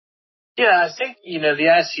Yeah, I think, the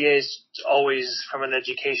ICA is always, from an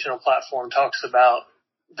educational platform, talks about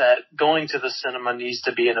that going to the cinema needs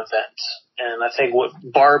to be an event. And I think what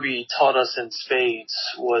Barbie taught us in spades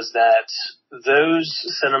was that those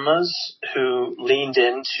cinemas who leaned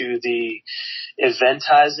into the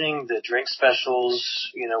eventizing, the drink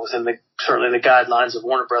specials, within certainly the guidelines of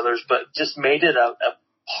Warner Brothers, but just made it a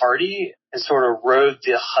party and sort of rode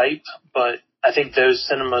the hype. But I think those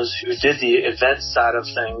cinemas who did the event side of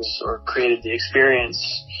things or created the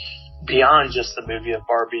experience beyond just the movie of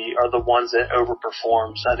Barbie are the ones that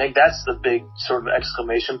overperform. So I think that's the big sort of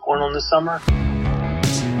exclamation point on this summer.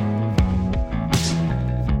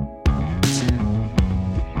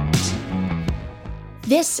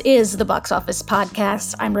 This is the Box Office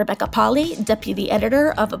Podcast. I'm Rebecca Polly, Deputy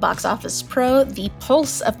Editor of Box Office Pro, the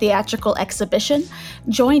pulse of theatrical exhibition,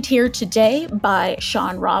 joined here today by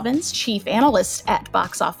Sean Robbins, Chief Analyst at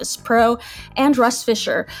Box Office Pro, and Russ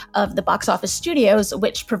Fisher of the Box Office Studios,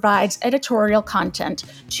 which provides editorial content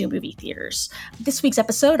to movie theaters. This week's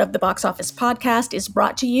episode of the Box Office Podcast is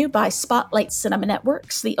brought to you by Spotlight Cinema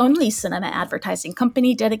Networks, the only cinema advertising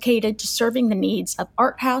company dedicated to serving the needs of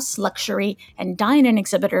art house, luxury, and dine-in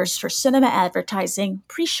exhibitors for cinema advertising,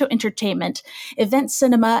 pre-show entertainment, event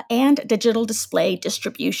cinema, and digital display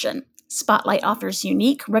distribution. Spotlight offers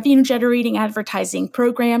unique, revenue-generating advertising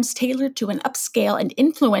programs tailored to an upscale and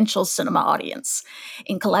influential cinema audience.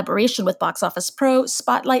 In collaboration with Box Office Pro,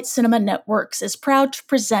 Spotlight Cinema Networks is proud to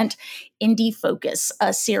present Indie Focus,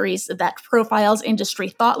 a series that profiles industry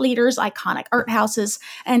thought leaders, iconic art houses,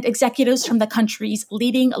 and executives from the country's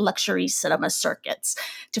leading luxury cinema circuits.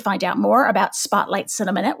 To find out more about Spotlight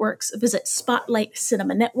Cinema Networks, visit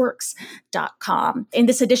spotlightcinemanetworks.com. In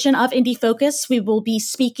this edition of Indie Focus, we will be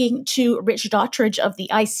speaking to Rich Daughtridge of the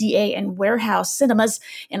ICA and Warehouse Cinemas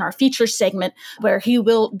in our feature segment, where he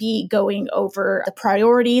will be going over the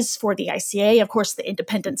priorities for the ICA, of course, the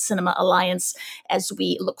Independent Cinema Alliance, as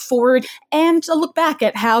we look forward, and a look back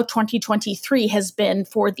at how 2023 has been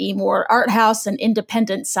for the more art house and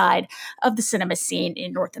independent side of the cinema scene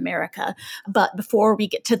in North America. But before we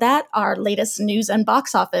get to that, our latest news and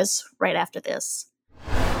box office right after this.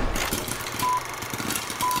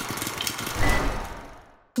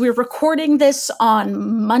 We're recording this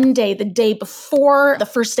on Monday, the day before the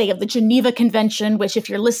first day of the Geneva Convention, which if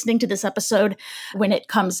you're listening to this episode when it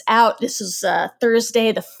comes out, this is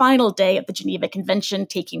Thursday, the final day of the Geneva Convention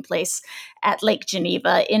taking place at Lake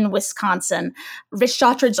Geneva in Wisconsin. Rich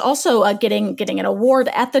Daughtridge also getting an award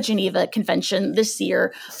at the Geneva Convention this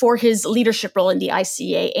year for his leadership role in the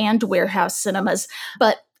ICA and Warehouse Cinemas.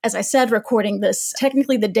 But as I said, recording this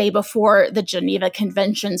technically the day before the Geneva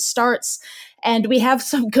Convention starts. And we have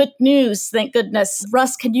some good news, thank goodness.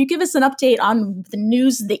 Russ, can you give us an update on the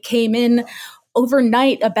news that came in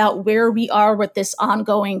overnight about where we are with this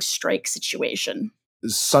ongoing strike situation?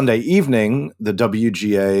 Sunday evening, the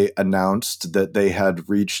WGA announced that they had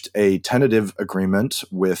reached a tentative agreement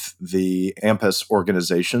with the AMPAS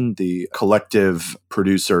organization, the collective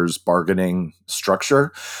producers bargaining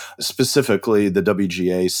structure. Specifically, the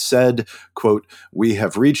WGA said, quote, "We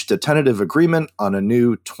have reached a tentative agreement on a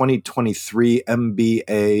new 2023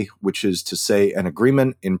 MBA, which is to say an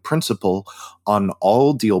agreement in principle on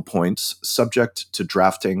all deal points subject to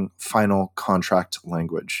drafting final contract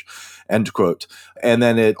language," end quote. And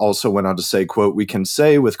then it also went on to say, quote, "We can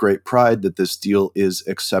say with great pride that this deal is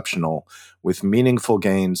exceptional, with meaningful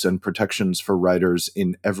gains and protections for writers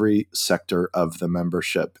in every sector of the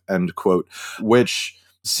membership," end quote, which,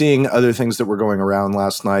 seeing other things that were going around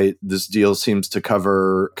last night, this deal seems to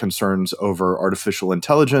cover concerns over artificial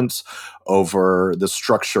intelligence, over the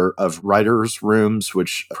structure of writers' rooms,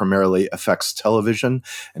 which primarily affects television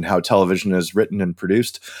and how television is written and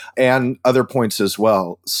produced, and other points as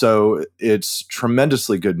well. So it's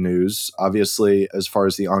tremendously good news. Obviously, as far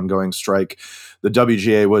as the ongoing strike, the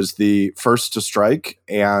WGA was the first to strike,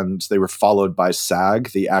 and they were followed by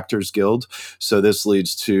SAG, the Actors Guild. So this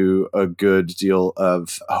leads to a good deal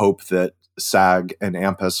of hope that SAG and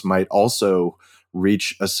AMPAS might also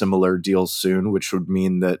reach a similar deal soon, which would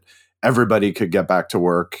mean that everybody could get back to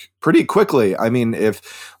work pretty quickly. I mean, if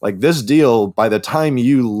like this deal, by the time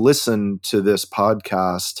you listen to this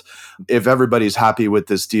podcast, if everybody's happy with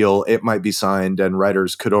this deal, it might be signed and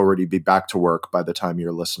writers could already be back to work by the time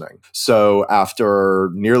you're listening. So after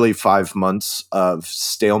nearly 5 months of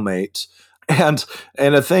stalemate, and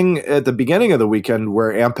a thing at the beginning of the weekend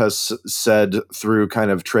where AMPAS said through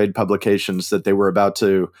kind of trade publications that they were about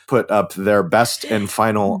to put up their best and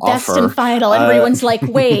final offer. Best and final. Everyone's like,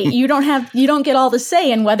 wait, you don't get all the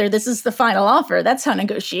say in whether this is the final offer. That's how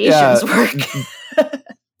negotiations work.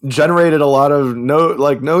 generated a lot of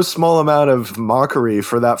no small amount of mockery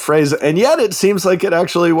for that phrase. And yet it seems like it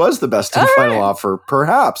actually was the best and final offer,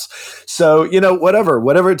 perhaps. So,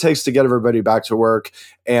 whatever it takes to get everybody back to work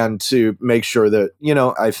and to make sure that,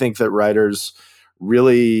 I think that writers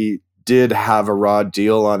really did have a raw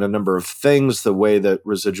deal on a number of things, the way that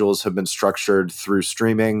residuals have been structured through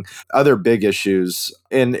streaming, other big issues.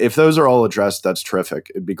 And if those are all addressed, that's terrific.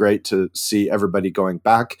 It'd be great to see everybody going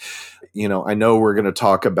back. I know we're going to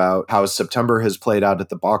talk about how September has played out at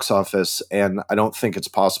the box office, and I don't think it's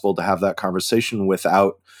possible to have that conversation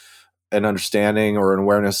without an understanding or an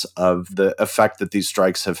awareness of the effect that these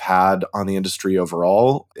strikes have had on the industry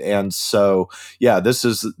overall. And so, this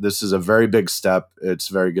is a very big step. It's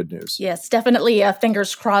very good news. Yes, definitely.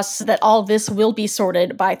 Fingers crossed that all this will be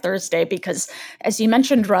sorted by Thursday, because as you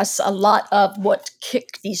mentioned, Russ, a lot of what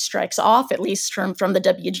kicked these strikes off, at least from the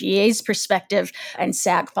WGA's perspective, and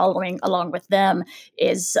SAG following along with them,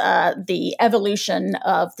 is the evolution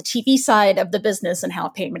of the TV side of the business and how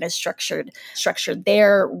payment is structured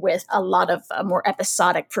there, with a lot of more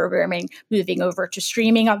episodic programming moving over to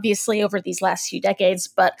streaming, obviously, over these last few decades.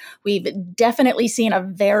 But we've definitely seen a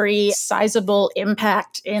very sizable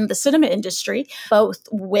impact in the cinema industry, both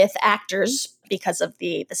with actors because of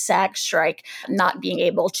the SAG strike not being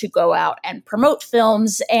able to go out and promote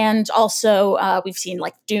films. And also we've seen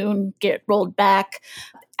like Dune get rolled back,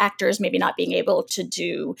 actors maybe not being able to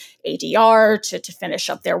do ADR to finish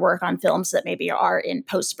up their work on films that maybe are in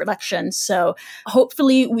post-production. So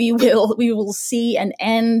hopefully we will see an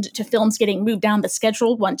end to films getting moved down the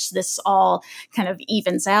schedule once this all kind of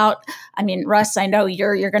evens out. I mean, Russ, I know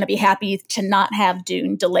you're going to be happy to not have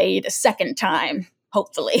Dune delayed a second time,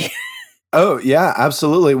 hopefully. Oh, yeah,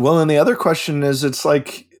 absolutely. Well, and the other question is, it's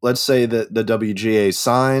like, let's say that the WGA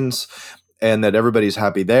signs and that everybody's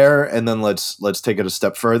happy there. And then let's take it a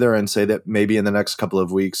step further and say that maybe in the next couple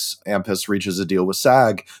of weeks, AMPAS reaches a deal with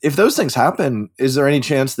SAG. If those things happen, is there any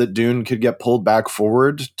chance that Dune could get pulled back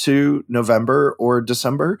forward to November or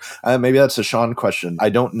December? Maybe that's a Sean question. I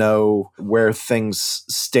don't know where things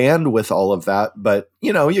stand with all of that, but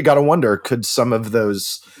you got to wonder, could some of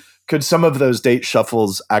those date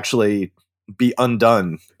shuffles actually be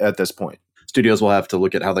undone at this point? Studios will have to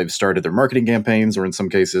look at how they've started their marketing campaigns, or in some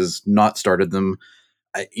cases not started them.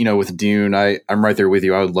 With Dune, I'm right there with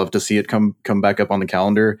you. I would love to see it come back up on the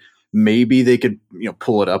calendar. Maybe they could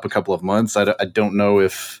pull it up a couple of months. I don't know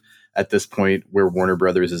if at this point where Warner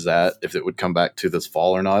Brothers is at, if it would come back to this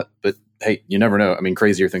fall or not. But hey, you never know. I mean,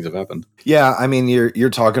 crazier things have happened. Yeah, I mean, you're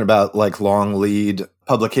talking about like long lead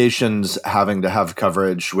publications having to have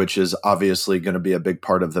coverage, which is obviously going to be a big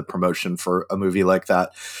part of the promotion for a movie like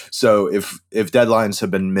that. So if deadlines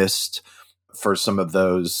have been missed for some of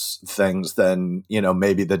those things, then,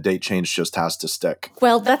 maybe the date change just has to stick.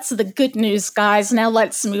 Well, that's the good news, guys. Now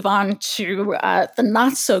let's move on to the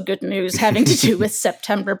not so good news having to do with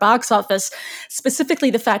September box office,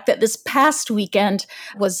 specifically the fact that this past weekend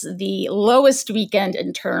was the lowest weekend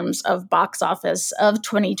in terms of box office of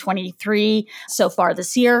 2023 so far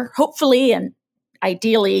this year. Hopefully, and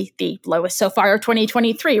ideally, the lowest so far of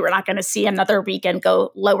 2023. We're not going to see another weekend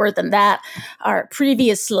go lower than that. Our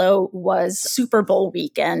previous low was Super Bowl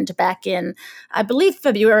weekend back in, I believe,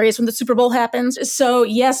 February is when the Super Bowl happens. So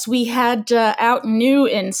yes, we had out new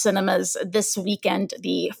in cinemas this weekend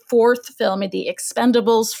the fourth film in the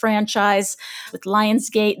Expendables franchise with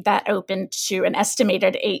Lionsgate. That opened to an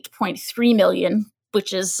estimated 8.3 million,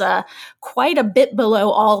 which is quite a bit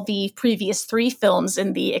below all the previous three films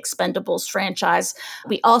in the Expendables franchise.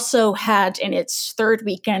 We also had in its third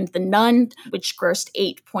weekend The Nun, which grossed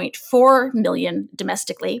 8.4 million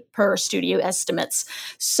domestically per studio estimates.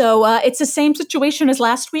 So it's the same situation as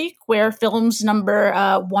last week, where films number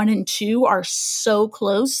 1 and 2 are so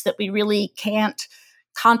close that we really can't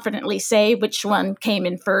confidently say which one came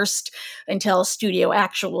in first until studio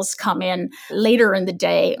actuals come in later in the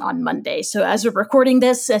day on Monday. So as we're recording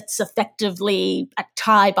this, it's effectively a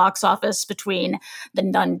tie box office between The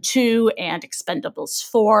Nun 2 and Expendables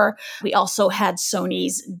 4. We also had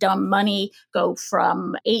Sony's Dumb Money go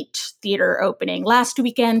from 8 theater opening last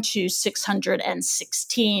weekend to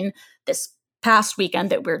 616 this past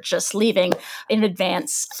weekend that we're just leaving in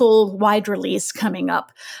advance, full wide release coming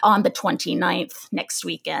up on the 29th next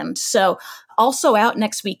weekend. So also out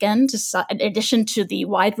next weekend, in addition to the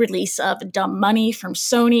wide release of Dumb Money from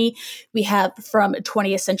Sony, we have from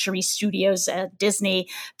 20th Century Studios at Disney,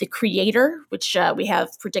 The Creator, which we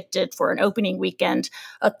have predicted for an opening weekend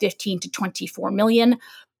of 15 to 24 million.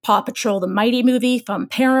 Paw Patrol the Mighty movie from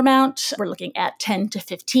Paramount. We're looking at 10 to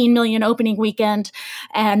 15 million opening weekend.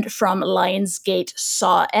 And from Lionsgate,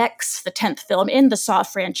 Saw X, the 10th film in the Saw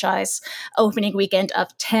franchise, opening weekend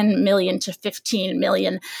of 10 million to 15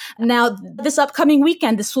 million. Now, this upcoming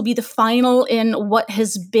weekend, this will be the final in what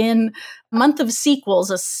has been a month of sequels,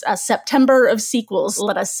 a September of sequels,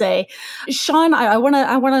 let us say. Sean, I want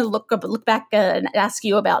to look back and ask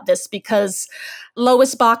you about this, because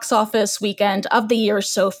lowest box office weekend of the year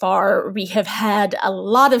so far. We have had a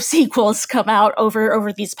lot of sequels come out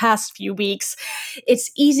over these past few weeks. It's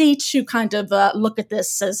easy to kind of look at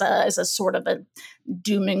this as a sort of a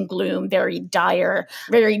doom and gloom, very dire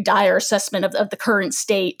assessment of the current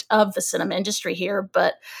state of the cinema industry here.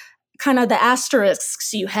 But kind of the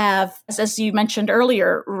asterisks you have, as you mentioned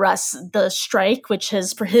earlier, Russ, the strike, which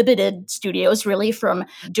has prohibited studios really from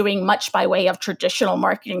doing much by way of traditional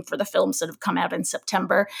marketing for the films that have come out in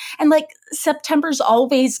September. And like, September's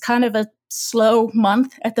always kind of a slow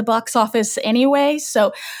month at the box office anyway.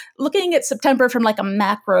 So looking at September from like a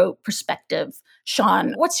macro perspective,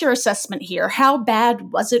 Sean, what's your assessment here? How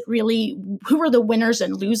bad was it really? Who were the winners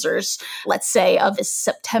and losers, let's say, of this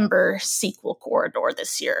September sequel corridor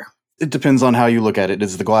this year? It depends on how you look at it.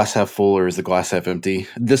 Is the glass half full or is the glass half empty?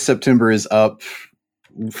 This September is up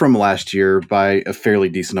from last year by a fairly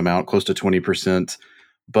decent amount, close to 20%.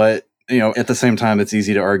 But, at the same time, it's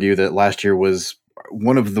easy to argue that last year was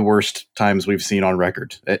one of the worst times we've seen on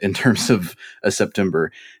record in terms of a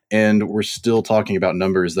September. And we're still talking about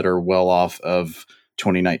numbers that are well off of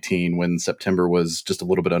 2019, when September was just a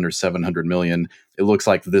little bit under 700 million. It looks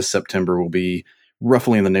like this September will be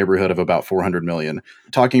roughly in the neighborhood of about 400 million.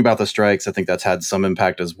 Talking about the strikes, I think that's had some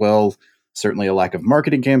impact as well. Certainly a lack of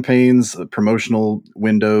marketing campaigns, promotional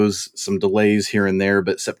windows, some delays here and there,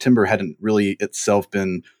 but September hadn't really itself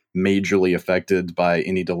been majorly affected by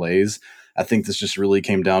any delays. I think this just really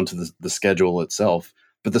came down to the schedule itself.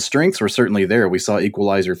 But the strengths were certainly there. We saw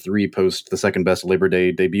Equalizer 3 post the second best Labor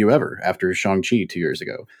Day debut ever after Shang-Chi 2 years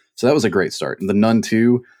ago. So that was a great start. And The Nun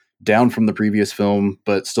 2, down from the previous film,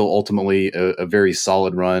 but still ultimately a very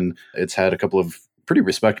solid run. It's had a couple of pretty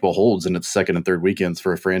respectable holds in its second and third weekends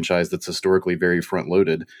for a franchise that's historically very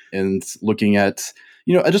front-loaded. And looking at,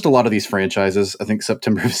 just a lot of these franchises, I think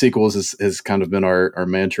September of sequels has kind of been our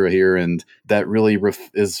mantra here, and that really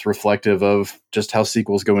is reflective of just how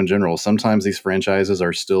sequels go in general. Sometimes these franchises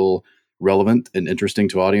are still relevant and interesting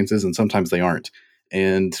to audiences, and sometimes they aren't.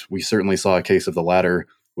 And we certainly saw a case of the latter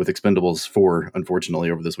with Expendables 4, unfortunately,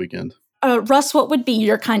 over this weekend. Russ, what would be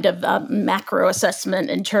your kind of macro assessment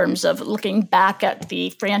in terms of looking back at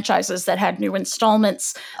the franchises that had new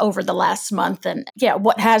installments over the last month, and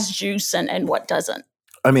what has juice and what doesn't?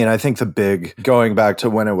 I mean, I think going back to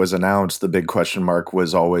when it was announced, the big question mark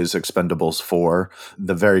was always Expendables 4.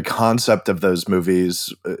 The very concept of those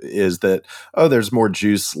movies is that, there's more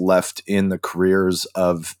juice left in the careers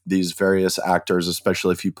of these various actors,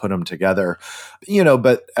 especially if you put them together.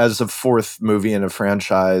 But as a fourth movie in a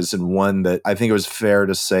franchise, and one that I think it was fair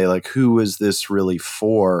to say, like, who is this really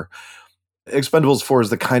for? Expendables 4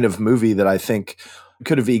 is the kind of movie that I think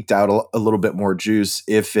could have eked out a little bit more juice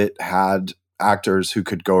if it had actors who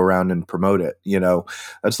could go around and promote it.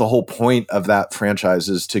 That's the whole point of that franchise,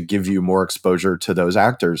 is to give you more exposure to those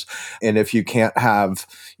actors. And if you can't have,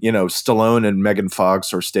 Stallone and Megan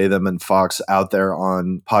Fox, or Statham and Fox out there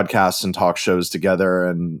on podcasts and talk shows together,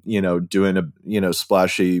 and, doing a,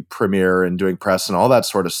 splashy premiere and doing press and all that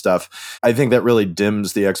sort of stuff, I think that really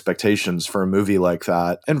dims the expectations for a movie like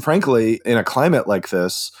that. And frankly, in a climate like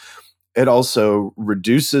this, it also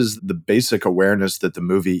reduces the basic awareness that the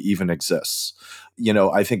movie even exists.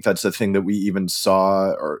 I think that's the thing that we even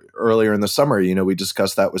saw earlier in the summer. We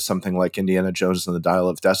discussed that with something like Indiana Jones and the Dial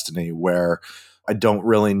of Destiny, where I don't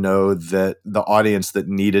really know that the audience that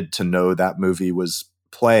needed to know that movie was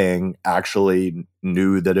playing actually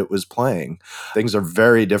knew that it was playing. Things are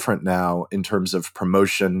very different now in terms of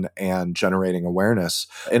promotion and generating awareness,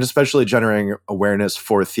 and especially generating awareness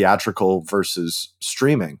for theatrical versus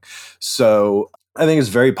streaming. So I think it's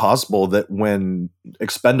very possible that when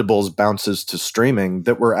Expendables bounces to streaming,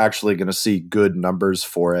 that we're actually going to see good numbers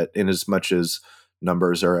for it, in as much as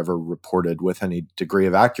numbers are ever reported with any degree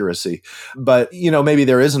of accuracy. But, maybe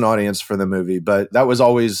there is an audience for the movie, but that was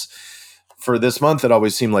always, for this month, it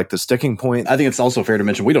always seemed like the sticking point. I think it's also fair to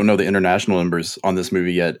mention we don't know the international numbers on this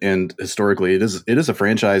movie yet. And historically, it is a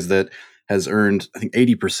franchise that has earned, I think,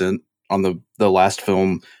 80% on the last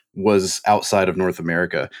film was outside of North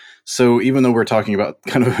America. So even though we're talking about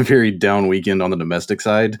kind of a very down weekend on the domestic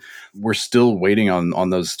side, we're still waiting on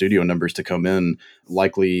those studio numbers to come in,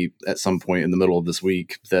 likely at some point in the middle of this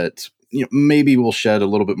week, that maybe will shed a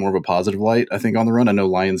little bit more of a positive light, I think, on the run. I know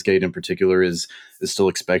Lionsgate in particular is still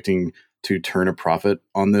expecting to turn a profit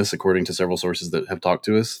on this, according to several sources that have talked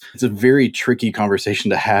to us. It's a very tricky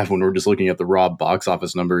conversation to have when we're just looking at the raw box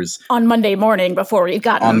office numbers. On Monday morning before we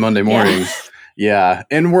got on Monday morning. Yeah.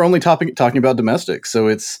 And we're only talking about domestic. So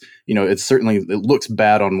it's certainly, it looks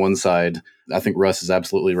bad on one side. I think Russ is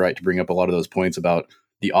absolutely right to bring up a lot of those points about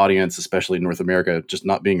the audience, especially in North America, just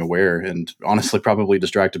not being aware and honestly probably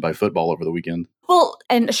distracted by football over the weekend. Well,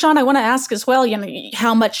 and Sean, I want to ask as well,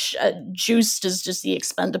 how much juice does the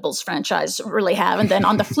Expendables franchise really have? And then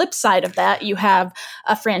on the flip side of that, you have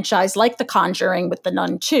a franchise like The Conjuring with The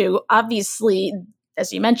Nun 2. Obviously,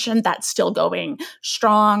 as you mentioned, that's still going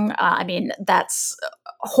strong. That's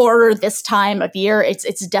horror this time of year.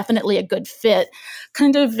 It's definitely a good fit.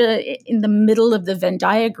 Kind of in the middle of the Venn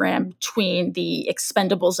diagram between the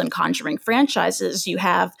Expendables and Conjuring franchises, you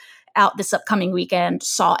have out this upcoming weekend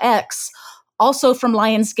Saw X, also from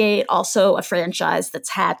Lionsgate, also a franchise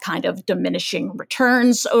that's had kind of diminishing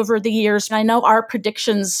returns over the years. And I know our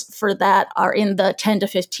predictions for that are in the 10 to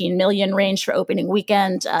 15 million range for opening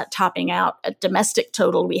weekend, topping out a domestic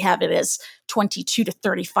total. We have it as 22 to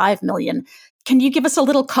 35 million. Can you give us a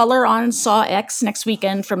little color on Saw X next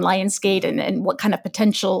weekend from Lionsgate and what kind of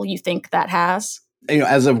potential you think that has?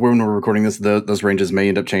 As of when we're recording this, those ranges may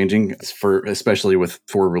end up changing, especially with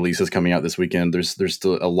 4 releases coming out this weekend. There's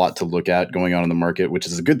still a lot to look at going on in the market, which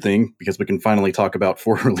is a good thing because we can finally talk about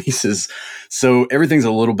 4 releases. So everything's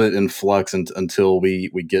a little bit in flux until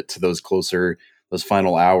we get to those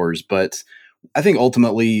final hours. But I think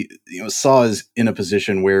ultimately, Saw is in a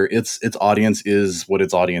position where its audience is what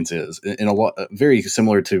its audience is, in a lot very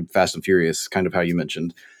similar to Fast and Furious, kind of how you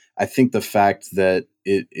mentioned. I think the fact that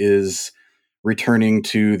it is returning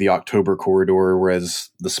to the October corridor,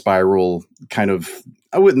 whereas The Spiral kind of,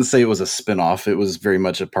 I wouldn't say it was a spinoff. It was very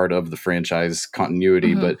much a part of the franchise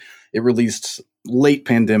continuity, but it released late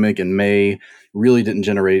pandemic in May, really didn't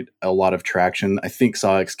generate a lot of traction. I think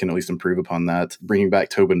Saw X can at least improve upon that, bringing back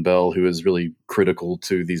Tobin Bell, who is really critical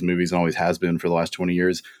to these movies and always has been for the last 20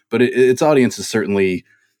 years. But its audience is certainly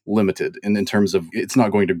limited in terms of it's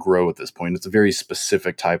not going to grow at this point. It's a very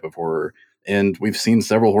specific type of horror. And we've seen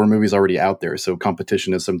several horror movies already out there, so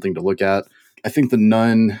competition is something to look at. I think The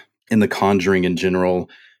Nun and The Conjuring in general,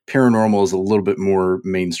 paranormal is a little bit more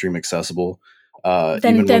mainstream accessible.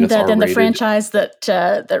 Than the franchise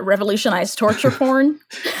that revolutionized torture porn.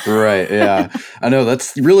 Right, yeah. I know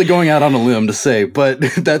that's really going out on a limb to say, but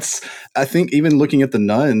I think even looking at The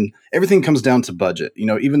Nun, everything comes down to budget.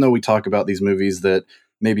 Even though we talk about these movies that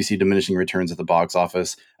maybe see diminishing returns at the box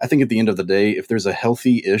office, I think at the end of the day, if there's a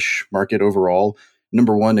healthy-ish market overall,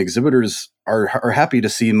 number one, exhibitors are happy to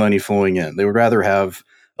see money flowing in. They would rather have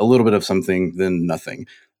a little bit of something than nothing.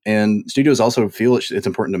 And studios also feel it's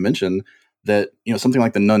important to mention that something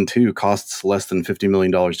like The Nun 2 costs less than $50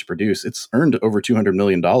 million to produce. It's earned over $200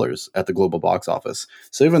 million at the global box office.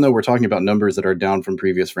 So even though we're talking about numbers that are down from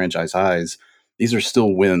previous franchise highs, these are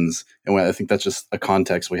still wins. And I think that's just a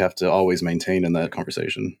context we have to always maintain in that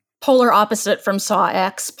conversation. Polar opposite from Saw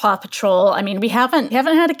X, Paw Patrol. We haven't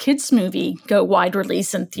had a kids movie go wide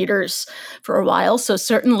release in theaters for a while, so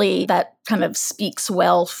certainly that kind of speaks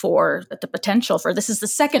well for the potential for this is the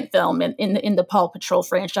second film in the Paw Patrol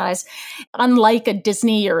franchise. Unlike a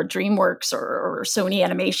Disney or a DreamWorks or Sony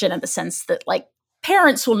Animation, in the sense that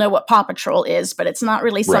parents will know what Paw Patrol is, but it's not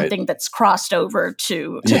really something that's crossed over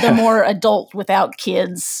to the more adult without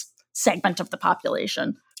kids segment of the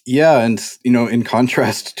population. Yeah, and in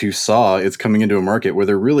contrast to Saw, it's coming into a market where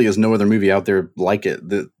there really is no other movie out there like it.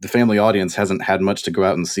 The family audience hasn't had much to go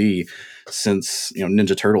out and see since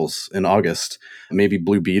Ninja Turtles in August, maybe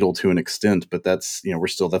Blue Beetle to an extent, but that's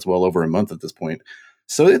that's well over a month at this point.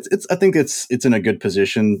 So I think it's in a good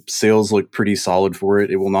position. Sales look pretty solid for it.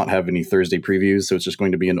 It will not have any Thursday previews, so it's just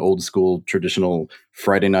going to be an old school traditional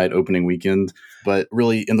Friday night opening weekend. But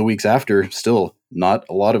really, in the weeks after, still not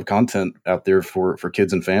a lot of content out there for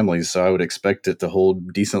kids and families. So I would expect it to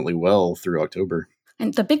hold decently well through October.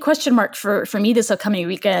 And the big question mark for me this upcoming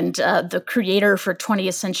weekend, the creator for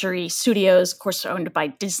 20th Century Studios, of course, owned by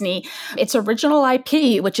Disney, its original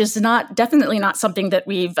IP, which is definitely not something that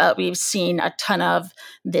we've seen a ton of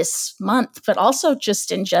this month, but also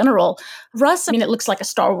just in general. Russ, it looks like a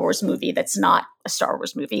Star Wars movie that's not a Star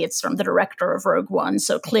Wars movie. It's from the director of Rogue One,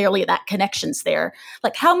 so clearly that connection's there.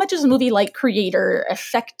 How much is a movie like Creator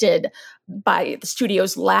affected by the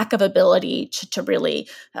studio's lack of ability to really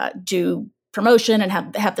do promotion and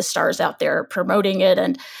have the stars out there promoting it.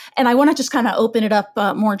 And I want to just kind of open it up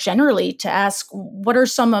more generally to ask, what are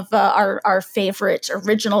some of our favorite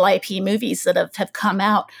original IP movies that have come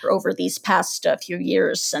out over these past few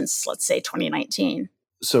years since, let's say, 2019?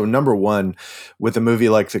 So number one, with a movie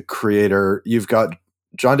like The Creator, you've got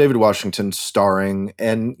John David Washington starring,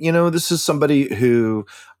 and this is somebody who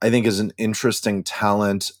I think is an interesting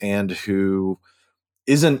talent and who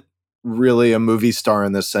isn't really a movie star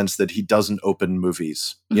in the sense that he doesn't open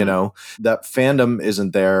movies. That fandom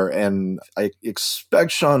isn't there, and I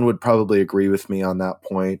expect Sean would probably agree with me on that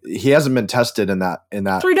point. He hasn't been tested in that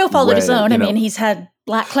through no fault of his own. I mean, he's had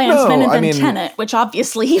Black Klansman and then Tenet, which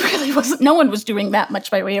obviously he really wasn't. No one was doing that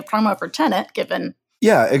much by way of promo for Tenet, given.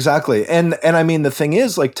 Yeah, exactly. And I mean, the thing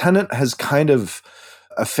is, like, Tenet has kind of,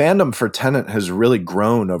 a fandom for Tenet has really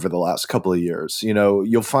grown over the last couple of years.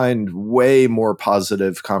 You'll find way more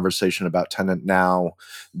positive conversation about Tenet now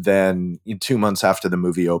than 2 months after the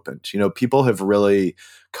movie opened. People have really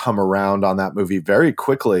come around on that movie very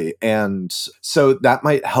quickly. And so that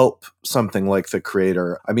might help something like The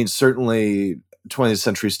Creator. I mean, certainly 20th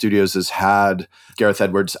Century Studios has had Gareth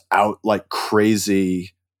Edwards out like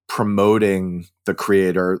crazy promoting The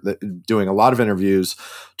Creator, doing a lot of interviews,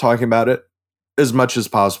 talking about it as much as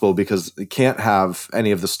possible because they can't have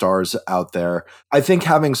any of the stars out there. I think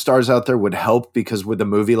having stars out there would help because with a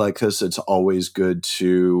movie like this, it's always good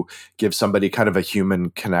to give somebody kind of a human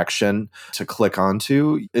connection to click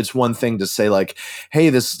onto. It's one thing to say like, hey,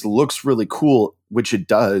 this looks really cool, which it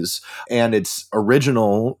does, and it's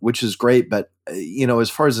original, which is great. But, as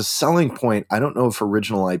far as a selling point, I don't know if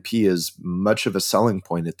original IP is much of a selling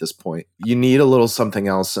point at this point. You need a little something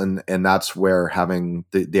else, and that's where having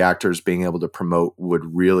the actors being able to promote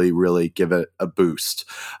would really, really give it a boost.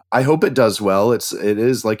 I hope it does well. It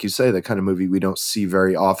is, like you say, the kind of movie we don't see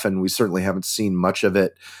very often. We certainly haven't seen much of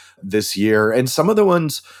it this year. And some of the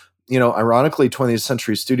ones, ironically, 20th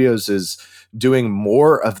Century Studios is doing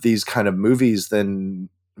more of these kind of movies than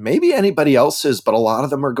maybe anybody else is, but a lot of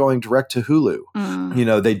them are going direct to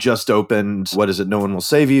Hulu. They just opened, what is it, No One Will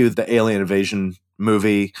Save You, the alien invasion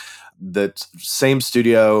movie. That same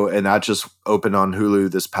studio, and that just opened on Hulu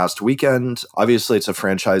this past weekend. Obviously, it's a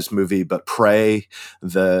franchise movie, but Prey,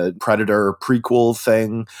 the Predator prequel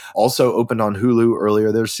thing, also opened on Hulu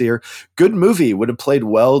earlier this year. Good movie, would have played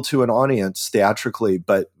well to an audience theatrically,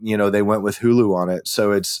 but they went with Hulu on it.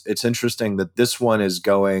 So it's interesting that this one is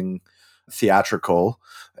going theatrical.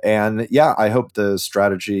 And yeah, I hope the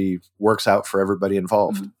strategy works out for everybody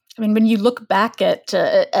involved. Mm-hmm. I mean, when you look back at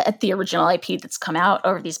the original IP that's come out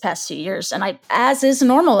over these past few years, and as is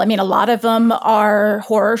normal, I mean, a lot of them are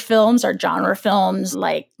horror films, are genre films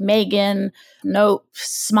like Megan, Nope,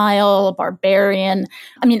 Smile, Barbarian.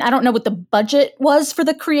 I mean, I don't know what the budget was for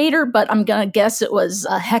The Creator, but I'm going to guess it was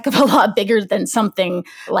a heck of a lot bigger than something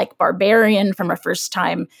like Barbarian from a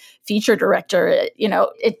first-time feature director.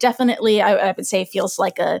 It definitely, I would say, feels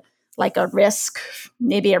like a risk,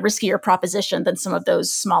 maybe a riskier proposition than some of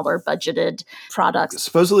those smaller budgeted products.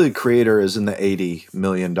 Supposedly The Creator is in the $80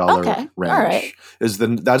 million range. All right. That's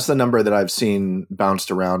the number that I've seen bounced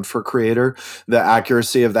around for Creator. The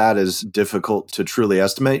accuracy of that is difficult to truly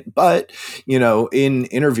estimate. But, in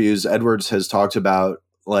interviews, Edwards has talked about,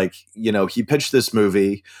 he pitched this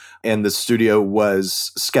movie and the studio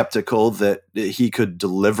was skeptical that he could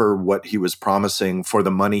deliver what he was promising for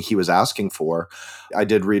the money he was asking for. I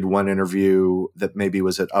did read one interview that maybe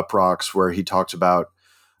was at Uprocks where he talked about,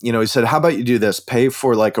 he said, how about you do this? Pay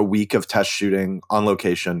for like a week of test shooting on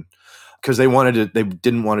location. Because they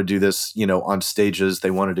didn't want to do this, on stages.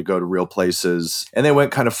 They wanted to go to real places. And they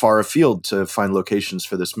went kind of far afield to find locations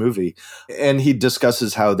for this movie. And he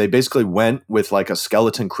discusses how they basically went with like a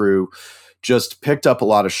skeleton crew, just picked up a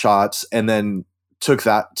lot of shots, and then took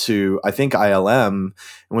that to, I think, ILM and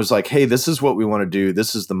was like, hey, this is what we want to do.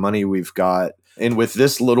 This is the money we've got. And with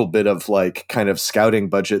this little bit of like kind of scouting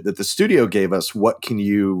budget that the studio gave us, what can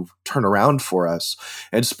you turn around for us?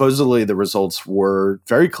 And supposedly the results were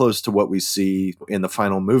very close to what we see in the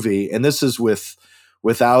final movie. And this is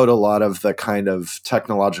without a lot of the kind of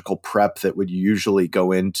technological prep that would usually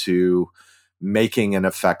go into making an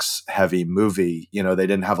effects heavy movie. They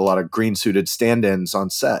didn't have a lot of green suited stand-ins on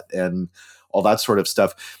set and all that sort of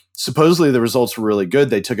stuff. Supposedly the results were really good.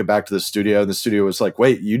 They took it back to the studio and the studio was like,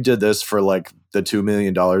 wait, you did this for like the $2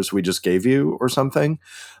 million we just gave you or something?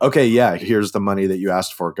 Okay, yeah, here's the money that you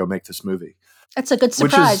asked for. Go make this movie. That's a good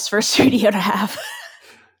surprise for a studio to have.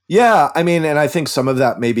 Yeah, I mean, and I think some of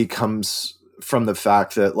that maybe comes from the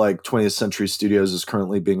fact that like 20th Century Studios is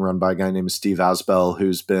currently being run by a guy named Steve Asbell,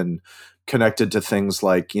 who's been connected to things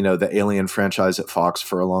like, the Alien franchise at Fox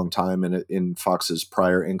for a long time and in Fox's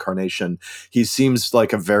prior incarnation. He seems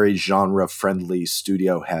like a very genre-friendly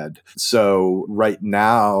studio head. So right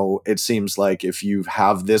now, it seems like if you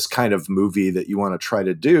have this kind of movie that you want to try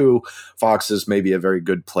to do, Fox is maybe a very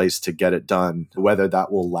good place to get it done. Whether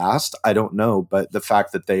that will last, I don't know. But the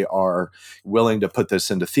fact that they are willing to put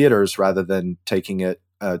this into theaters rather than taking it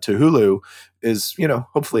to Hulu is,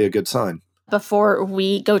 hopefully a good sign. Before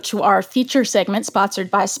we go to our feature segment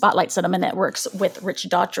sponsored by Spotlight Cinema Networks with Rich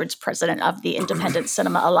Daughtridge, president of the Independent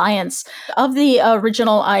Cinema Alliance, of the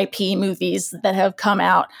original IP movies that have come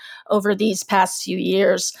out over these past few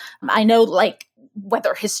years, I know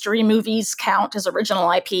whether history movies count as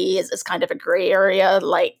original IP is kind of a gray area.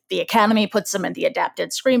 Like the Academy puts them in the adapted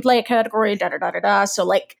screenplay category,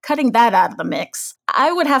 So cutting that out of the mix,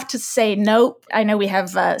 I would have to say nope. I know we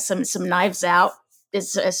have some Knives Out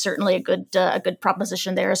is certainly a good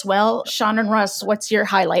proposition there as well. Sean and Russ, what's your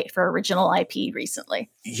highlight for original IP recently?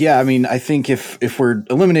 Yeah, I mean, I think if we're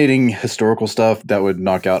eliminating historical stuff, that would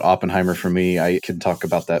knock out Oppenheimer for me. I can talk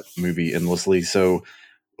about that movie endlessly. So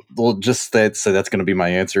we'll just say that's going to be my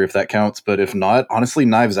answer if that counts. But if not, honestly,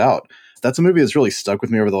 Knives Out. That's a movie that's really stuck with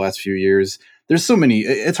me over the last few years. There's so many,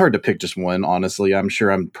 it's hard to pick just one, honestly. I'm sure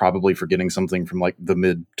I'm probably forgetting something from the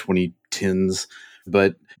mid 2010s.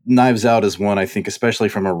 But Knives Out is one, I think, especially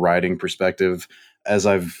from a writing perspective, as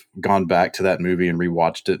I've gone back to that movie and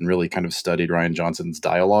rewatched it and really kind of studied Rian Johnson's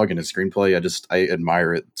dialogue and his screenplay, I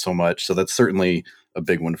admire it so much. So that's certainly a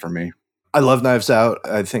big one for me. I love Knives Out.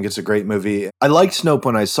 I think it's a great movie. I liked Nope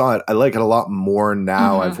when I saw it. I like it a lot more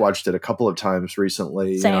now. Mm-hmm. I've watched it a couple of times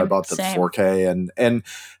recently. Same, I bought the 4K and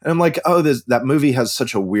I'm like, that movie has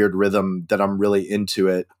such a weird rhythm that I'm really into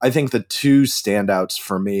it. I think the two standouts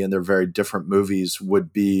for me, and they're very different movies,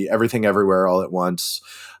 would be Everything Everywhere All at Once,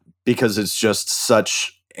 because it's just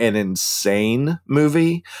such an insane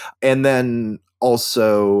movie. And then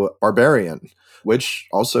also Barbarian, which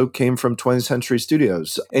also came from 20th Century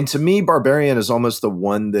Studios. And to me, Barbarian is almost the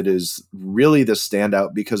one that is really the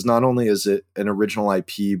standout, because not only is it an original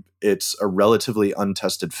IP, it's a relatively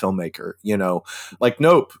untested filmmaker.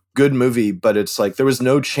 Nope, good movie, but it's there was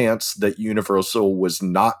no chance that Universal was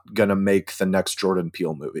not going to make the next Jordan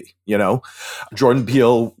Peele movie. Jordan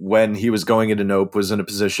Peele, when he was going into Nope, was in a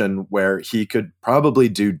position where he could probably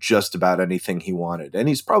do just about anything he wanted. And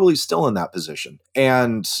he's probably still in that position.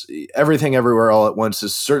 And Everything Everywhere All at Once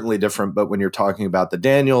is certainly different. But when you're talking about the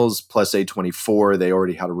Daniels plus A24, they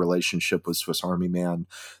already had a relationship with Swiss Army Man,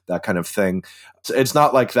 that kind of thing. It's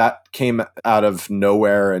not like that came out of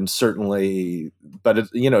nowhere, and certainly, but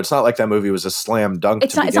it's not like that movie was a slam dunk.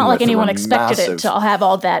 It's not like anyone expected it to have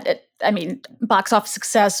all that. Box office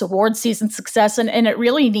success, award season success, and it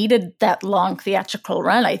really needed that long theatrical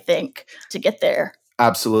run, I think, to get there.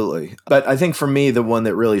 Absolutely. But I think for me, the one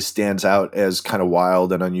that really stands out as kind of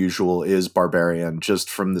wild and unusual is Barbarian, just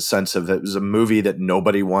from the sense of it was a movie that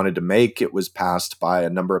nobody wanted to make. It was passed by a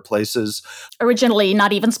number of places. Originally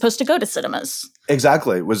not even supposed to go to cinemas.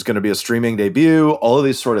 Exactly. It was going to be a streaming debut, all of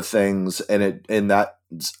these sort of things. And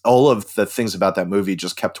all of the things about that movie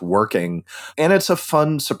just kept working. And it's a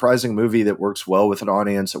fun, surprising movie that works well with an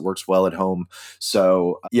audience. It works well at home.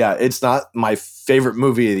 So yeah, it's not my favorite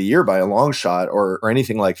movie of the year by a long shot or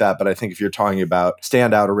anything like that. But I think if you're talking about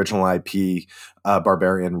standout original IP,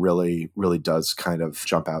 Barbarian really, really does kind of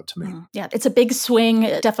jump out to me. Yeah, it's a big swing.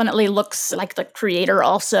 It definitely looks like the creator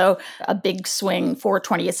also a big swing for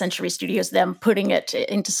 20th Century Studios, them putting it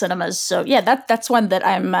into cinemas. So yeah, that's one that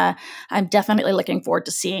I'm definitely looking forward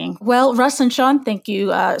to seeing. Well, Russ and Sean, thank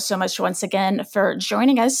you so much once again for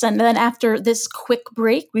joining us. And then after this quick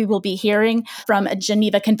break, we will be hearing from a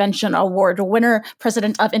Geneva Convention Award winner,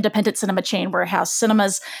 president of independent cinema chain Warehouse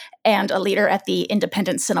Cinemas, and a leader at the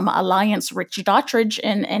Independent Cinema Alliance, Rich Daughtridge,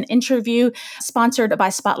 in an interview sponsored by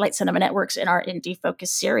Spotlight Cinema Networks in our Indie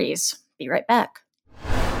Focus series. Be right back.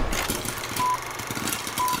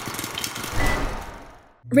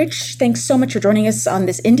 Rich, thanks so much for joining us on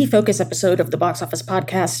this Indie Focus episode of the Box Office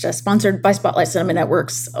Podcast, sponsored by Spotlight Cinema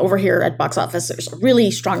Networks. Over here at Box Office, there's a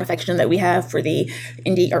really strong affection that we have for the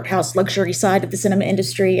indie art house luxury side of the cinema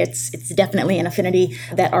industry. It's definitely an affinity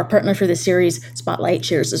that our partner for this series, Spotlight,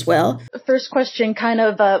 shares as well. First question, kind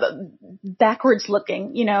of backwards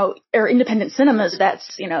looking, or independent cinemas,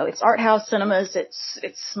 that's, it's art house cinemas, it's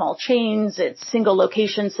small chains, it's single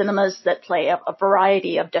location cinemas that play a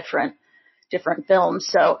variety of different films.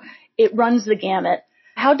 So it runs the gamut.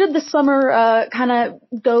 How did the summer kind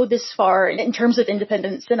of go this far in terms of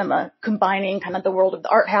independent cinema, combining kind of the world of the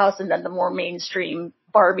art house and then the more mainstream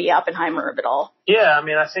Barbie, Oppenheimer of it all? Yeah, I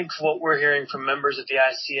mean, I think what we're hearing from members at the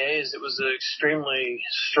ICA is it was an extremely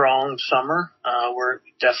strong summer. We're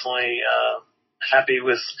definitely happy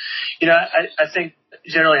with, I think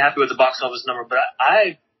generally happy with the box office number, but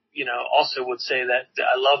I also would say that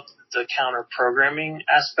I love the counter programming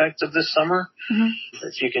aspect of this summer,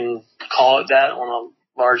 if you can call it that on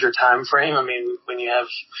a larger time frame. I mean, when you have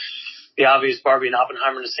the obvious Barbie and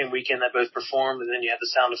Oppenheimer in the same weekend that both performed, and then you have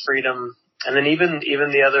The Sound of Freedom, and then even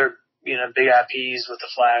the other, big IPs with The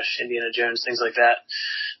Flash, Indiana Jones, things like that.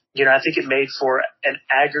 I think it made for an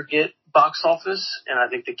aggregate box office, and I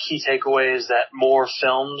think the key takeaway is that more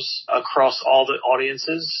films across all the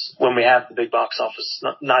audiences when we have the big box office,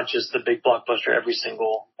 not just the big blockbuster every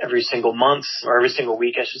single month or every single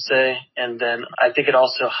week, I should say. And then I think it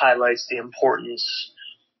also highlights the importance,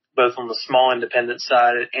 both on the small independent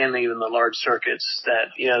side and even the large circuits,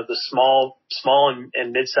 that, the small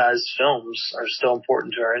and mid-sized films are still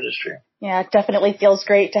important to our industry. Yeah, it definitely feels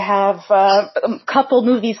great to have a couple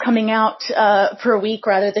movies coming out per week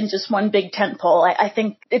rather than just one big tentpole. I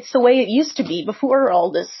think it's the way it used to be before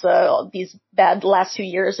all these bad last 2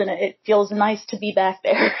 years, and it feels nice to be back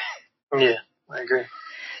there. Yeah, I agree.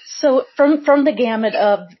 So from the gamut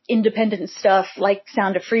of independent stuff like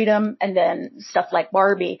Sound of Freedom and then stuff like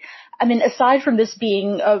Barbie, I mean, aside from this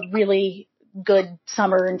being a really good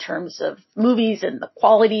summer in terms of movies and the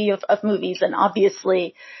quality of movies, and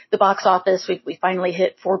obviously the box office, we finally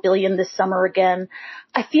hit $4 billion this summer again.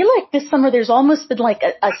 I feel like this summer there's almost been like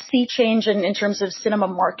a sea change in terms of cinema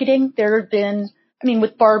marketing. There have been, I mean,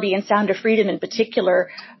 with Barbie and Sound of Freedom in particular,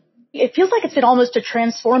 it feels like it's been almost a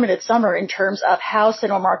transformative summer in terms of how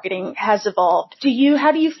cinema marketing has evolved.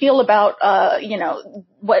 How do you feel about,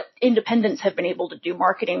 what independents have been able to do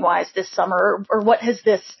marketing-wise this summer, or what has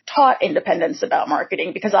this taught independents about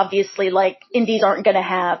marketing? Because obviously, like, indies aren't going to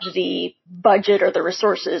have the budget or the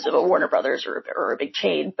resources of a Warner Brothers or a big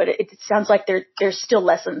chain, but it sounds like there's still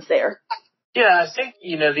lessons there. Yeah, I think,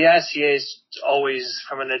 the ICA is always,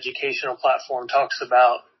 from an educational platform, talks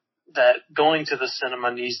about that going to the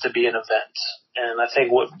cinema needs to be an event. And I think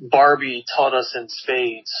what Barbie taught us in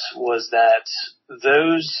spades was that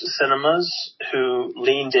those cinemas who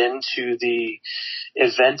leaned into the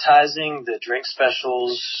eventizing, the drink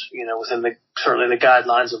specials, within certainly the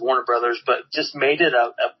guidelines of Warner Brothers, but just made it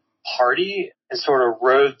a party and sort of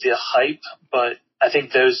rode the hype. But I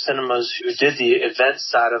think those cinemas who did the event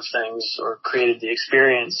side of things or created the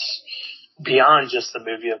experience beyond just the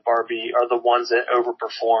movie of Barbie are the ones that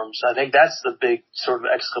overperform. So I think that's the big sort of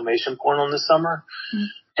exclamation point on this summer. Mm-hmm.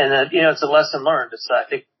 And that, it's a lesson learned. I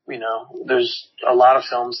think, there's a lot of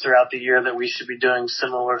films throughout the year that we should be doing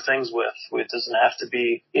similar things with. It doesn't have to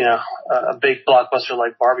be, a big blockbuster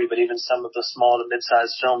like Barbie, but even some of the small to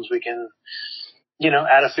mid-sized films we can,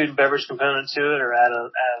 add a food and beverage component to it, or add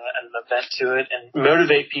an event to it, and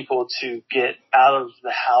motivate people to get out of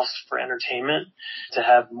the house for entertainment, to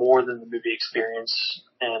have more than the movie experience.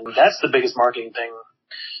 And that's the biggest marketing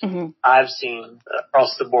thing I've seen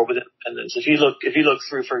across the board with independents. If you look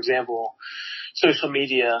through, for example, social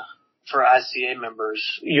media for ICA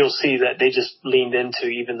members, you'll see that they just leaned into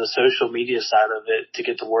even the social media side of it to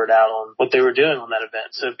get the word out on what they were doing on that event.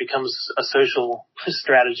 So it becomes a social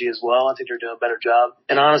strategy as well. I think they're doing a better job.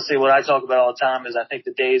 And honestly, what I talk about all the time is I think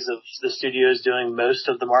the days of the studios doing most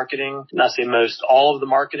of the marketing, not say most, all of the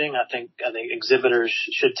marketing, I think exhibitors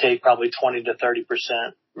should take probably 20 to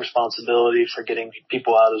 30% responsibility for getting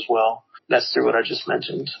people out as well. That's through what I just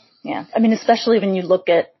mentioned. Yeah. I mean, especially when you look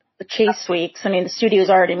at the chase weeks. I mean, the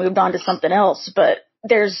studio's already moved on to something else, but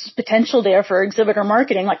there's potential there for exhibitor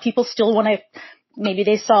marketing. Like, people still want to, maybe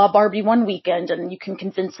they saw Barbie one weekend and you can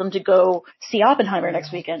convince them to go see Oppenheimer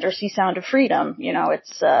next weekend or see Sound of Freedom.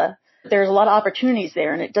 There's a lot of opportunities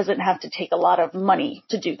there, and it doesn't have to take a lot of money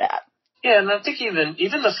to do that. Yeah, and I think even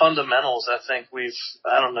the fundamentals, I think at least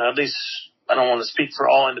I don't want to speak for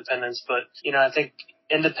all independents, but, I think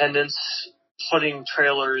independents putting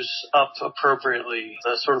trailers up appropriately,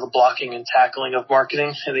 the sort of the blocking and tackling of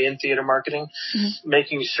marketing and the in-theater marketing,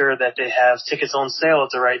 making sure that they have tickets on sale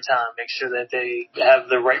at the right time, make sure that they have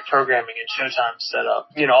the right programming and showtime set up.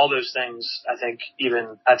 All those things I think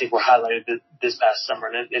were highlighted this past summer.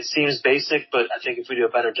 And it seems basic, but I think if we do a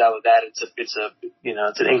better job of that, it's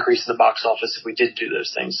an increase in the box office if we did do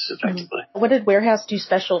those things effectively. What did Warehouse do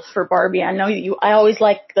special for Barbie? I know I always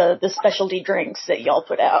like the specialty drinks that y'all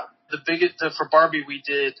put out. For Barbie,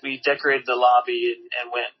 we decorated the lobby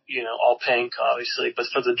and went, all pink, obviously. But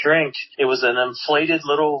for the drink, it was an inflated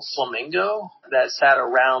little flamingo that sat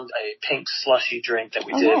around a pink slushy drink that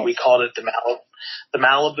we did. Nice. We called it the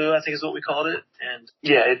Malibu, I think is what we called it. And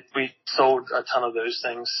we sold a ton of those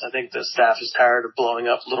things. I think the staff is tired of blowing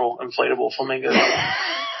up little inflatable flamingos.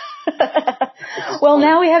 Well,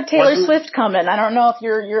 now we have Taylor Swift coming. I don't know if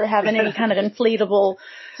you're having any kind of inflatable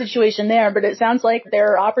situation there, but it sounds like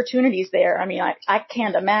there are opportunities there. I mean, I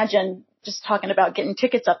can't imagine just talking about getting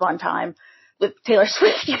tickets up on time. With Taylor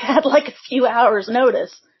Swift, you had like a few hours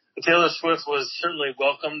notice. Taylor Swift was certainly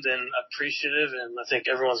welcomed and appreciative, and I think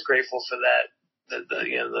everyone's grateful for that.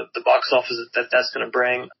 The box office that's going to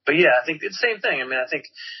bring. But yeah, I think it's the same thing. I mean, I think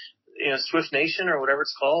Swift Nation or whatever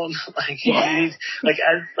it's called. We need,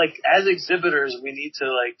 as exhibitors, we need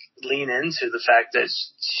to lean into the fact that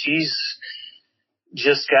she's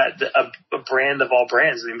just got a brand of all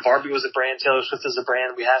brands. I mean, Barbie was a brand, Taylor Swift is a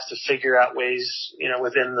brand. We have to figure out ways,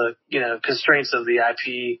 within the constraints of the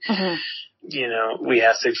IP. Mm-hmm. We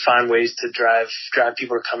have to find ways to drive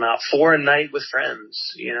people to come out for a night with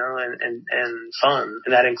friends, and fun.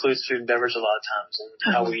 And that includes food and beverage a lot of times,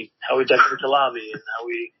 and mm-hmm. how we decorate the lobby and how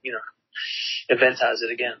we, eventize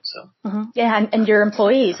it again. So. Mm-hmm. Yeah. And your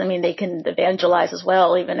employees, I mean, they can evangelize as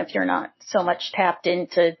well, even if you're not so much tapped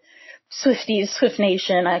into Swifties, Swift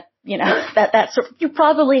Nation. You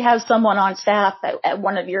probably have someone on staff at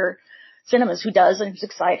one of your cinemas who does and who's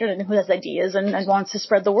excited and who has ideas and wants to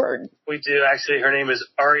spread the word. We do, actually. Her name is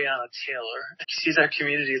Ariana Taylor. She's our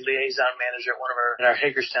community liaison manager at our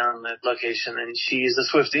Hagerstown location, and she's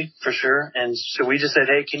a Swiftie for sure. And so we just said,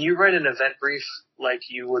 hey, can you write an event brief like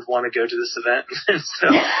you would want to go to this event? And so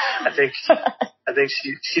I think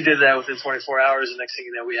she did that within 24 hours. And next thing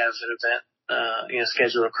you know, we have an event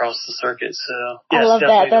scheduled across the circuit. So I love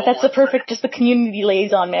that. That's the perfect, just the community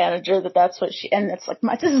liaison manager. That's what and it's like,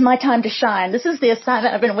 this is my time to shine. This is the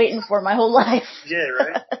assignment I've been waiting for my whole life. Yeah,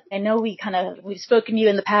 right. I know we've spoken to you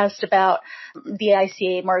in the past about the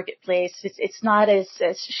ICA marketplace. It's not as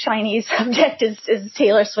shiny a subject as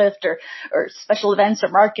Taylor Swift or special events or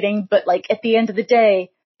marketing, but at the end of the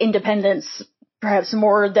day, independence, perhaps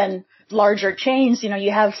more than larger chains,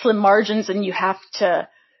 you have slim margins and you have to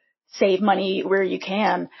save money where you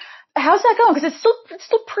can. How's that going? Because it's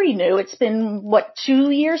still pretty new. It's been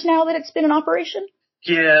 2 years now that it's been in operation?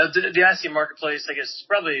 Yeah, the ICA marketplace, I guess,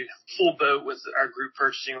 probably full boat with our group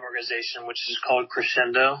purchasing organization, which is called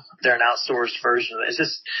Crescendo. They're an outsourced version of it.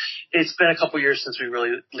 It's been a couple years since we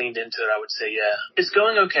really leaned into it, I would say, yeah. It's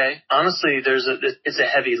going okay. Honestly, it's a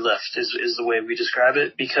heavy lift is the way we describe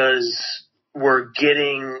it, because we're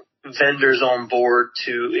getting vendors on board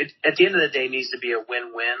at the end of the day, needs to be a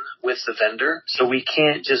win-win with the vendor. So we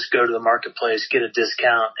can't just go to the marketplace, get a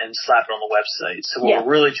discount and slap it on the website. So what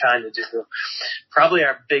we're really trying to do, probably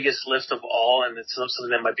our biggest lift of all, and it's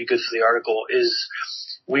something that might be good for the article, is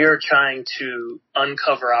we are trying to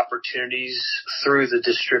uncover opportunities through the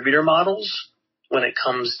distributor models when it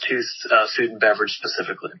comes to food and beverage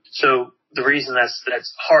specifically. So the reason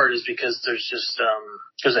that's hard is because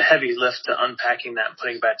there's a heavy lift to unpacking that and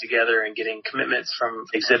putting it back together and getting commitments from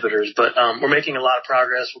exhibitors. But we're making a lot of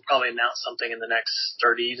progress. We'll probably announce something in the next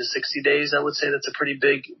 30 to 60 days. I would say that's a pretty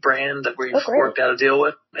big brand that we've worked out a deal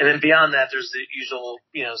with. And then beyond that, there's the usual,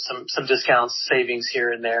 some discounts, savings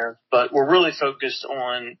here and there. But we're really focused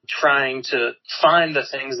on trying to find the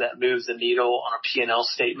things that move the needle on a P&L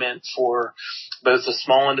statement for both the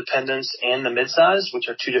small independents and the mid-size, which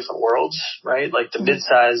are two different worlds, right? Like the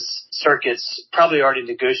mid-size circuits probably already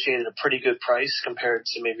negotiated a pretty good price compared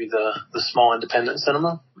to maybe the small independent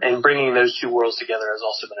cinema. And bringing those two worlds together has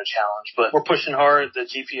also been a challenge. But we're pushing hard. The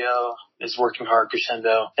GPO is working hard,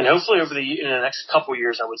 Crescendo. And hopefully in the next couple of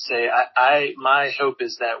years, I would say, my hope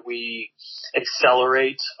is that we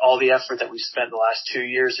accelerate all the effort that we spent the last 2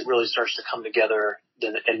 years. It really starts to come together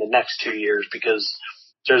in the next 2 years, because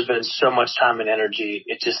there's been so much time and energy.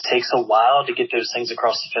 It just takes a while to get those things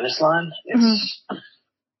across the finish line. It's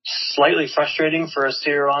slightly frustrating for a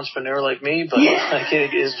serial entrepreneur like me, but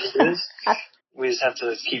it is what it is. We just have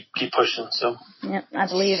to keep pushing. So yeah, I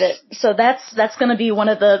believe it. So that's going to be one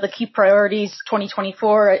of the key priorities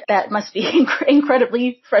 2024. That must be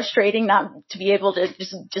incredibly frustrating not to be able to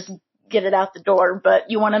just get it out the door, but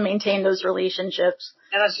you want to maintain those relationships.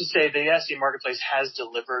 And as you say, the ICA marketplace has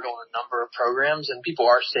delivered on a number of programs, and people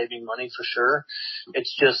are saving money for sure.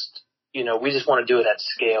 It's just, we just want to do it at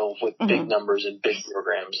scale with big numbers and big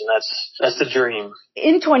programs, and that's the dream.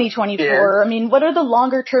 In 2024, I mean, what are the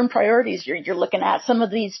longer term priorities you're looking at? Some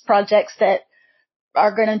of these projects that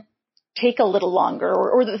are going to take a little longer,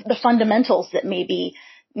 or the fundamentals that maybe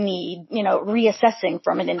need, reassessing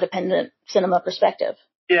from an independent cinema perspective?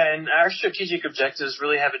 Yeah, and our strategic objectives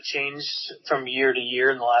really haven't changed from year to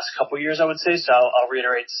year in the last couple of years, I would say. So I'll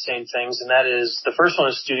reiterate the same things. And that is, the first one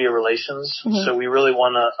is studio relations. Mm-hmm. So we really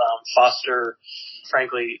want to foster,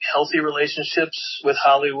 frankly, healthy relationships with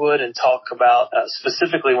Hollywood and talk about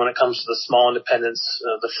specifically when it comes to the small independents,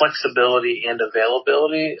 the flexibility and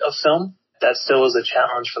availability of film. That still is a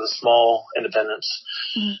challenge for the small independents.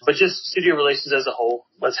 Mm-hmm. But just studio relations as a whole.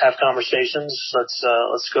 Let's have conversations. Let's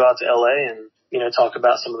go out to LA and talk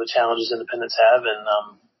about some of the challenges independents have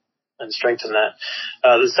and strengthen that.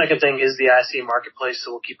 The second thing is the ICA marketplace,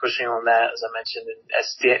 so we'll keep pushing on that, as I mentioned.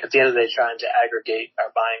 And at the end of the day, trying to aggregate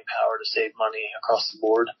our buying power to save money across the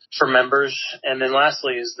board for members. And then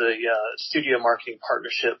lastly is the studio marketing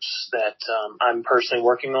partnerships that I'm personally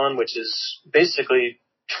working on, which is basically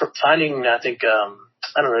finding, I think,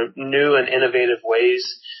 new and innovative ways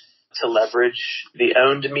to leverage the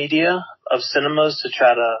owned media of cinemas to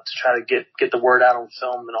try to get the word out on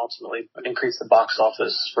film and ultimately increase the box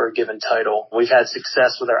office for a given title. We've had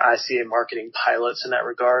success with our ICA marketing pilots in that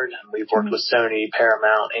regard. We've worked with Sony,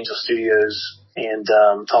 Paramount, Angel Studios, and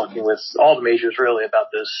talking with all the majors really about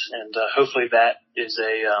this. And hopefully that is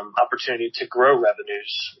a opportunity to grow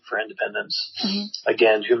revenues for independents. Mm-hmm.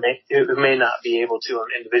 Again, who may not be able to on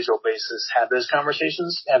an individual basis have those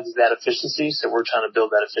conversations, have that efficiency. So we're trying to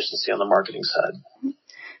build that efficiency on the marketing side.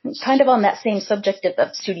 Kind of on that same subject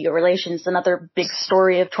of studio relations, another big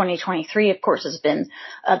story of 2023, of course, has been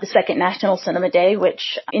the second National Cinema Day,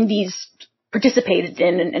 which indies participated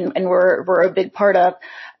in and were a big part of.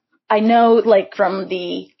 I know, from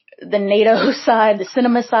the NATO side, the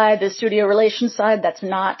cinema side, the studio relations side, that's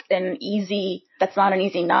not an easy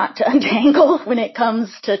knot to untangle when it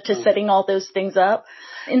comes to setting all those things up.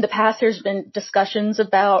 In the past, there's been discussions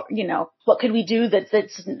about, what could we do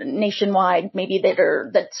that's nationwide, maybe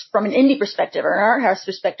that's from an indie perspective or an art house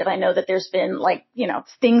perspective. I know that there's been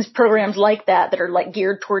programs like that are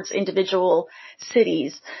geared towards individual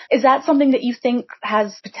cities. Is that something that you think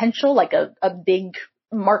has potential, a big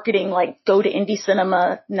marketing, go to indie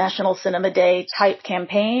cinema, National Cinema Day type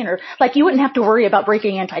campaign, or you wouldn't have to worry about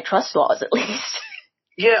breaking antitrust laws at least?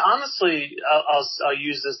 Yeah, honestly, I'll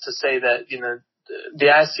use this to say that, the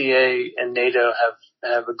ICA and NATO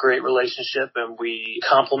have a great relationship and we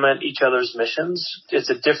complement each other's missions.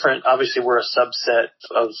 It's obviously we're a subset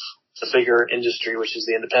of the bigger industry, which is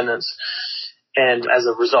the independents. And as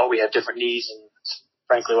a result, we have different needs and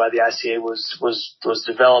frankly why the ICA was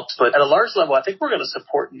developed. But at a large level, I think we're going to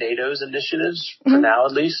support NATO's initiatives for now,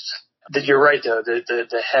 at least. You're right, though.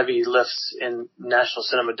 The heavy lifts in National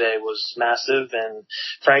Cinema Day was massive. And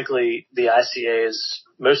frankly, the ICA is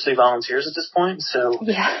mostly volunteers at this point. So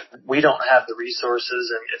we don't have the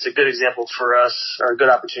resources. And it's a good example for us, or a good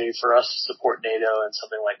opportunity for us to support NATO and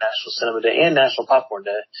something like National Cinema Day and National Popcorn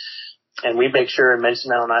Day. And we make sure and mention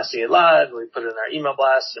that on ICA Live, and we put it in our email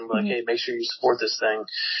blast, and we're like, hey, make sure you support this thing.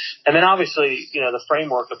 And then obviously, the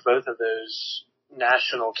framework of both of those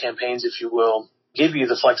national campaigns, if you will, give you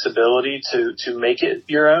the flexibility to make it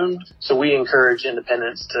your own. So we encourage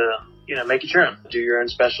independents to, make it your own. Do your own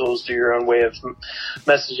specials, do your own way of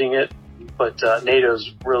messaging it. But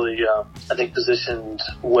NATO's really, I think, positioned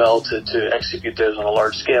well to execute those on a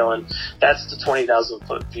large scale. And that's the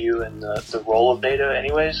 20,000-foot view and the role of NATO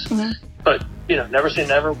anyways. Mm-hmm. But, never say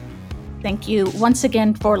never. Thank you once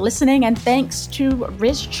again for listening, and thanks to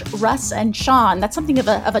Rich, Russ, and Sean. That's something of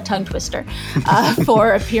a tongue twister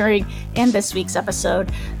for appearing in this week's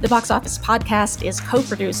episode. The Box Office Podcast is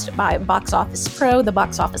co-produced by Box Office Pro, the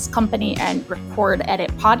Box Office Company, and Record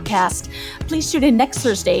Edit Podcast. Please tune in next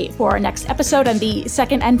Thursday for our next episode and the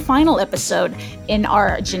second and final episode in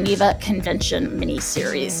our Geneva Convention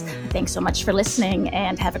mini-series. Thanks so much for listening,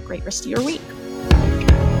 and have a great rest of your week.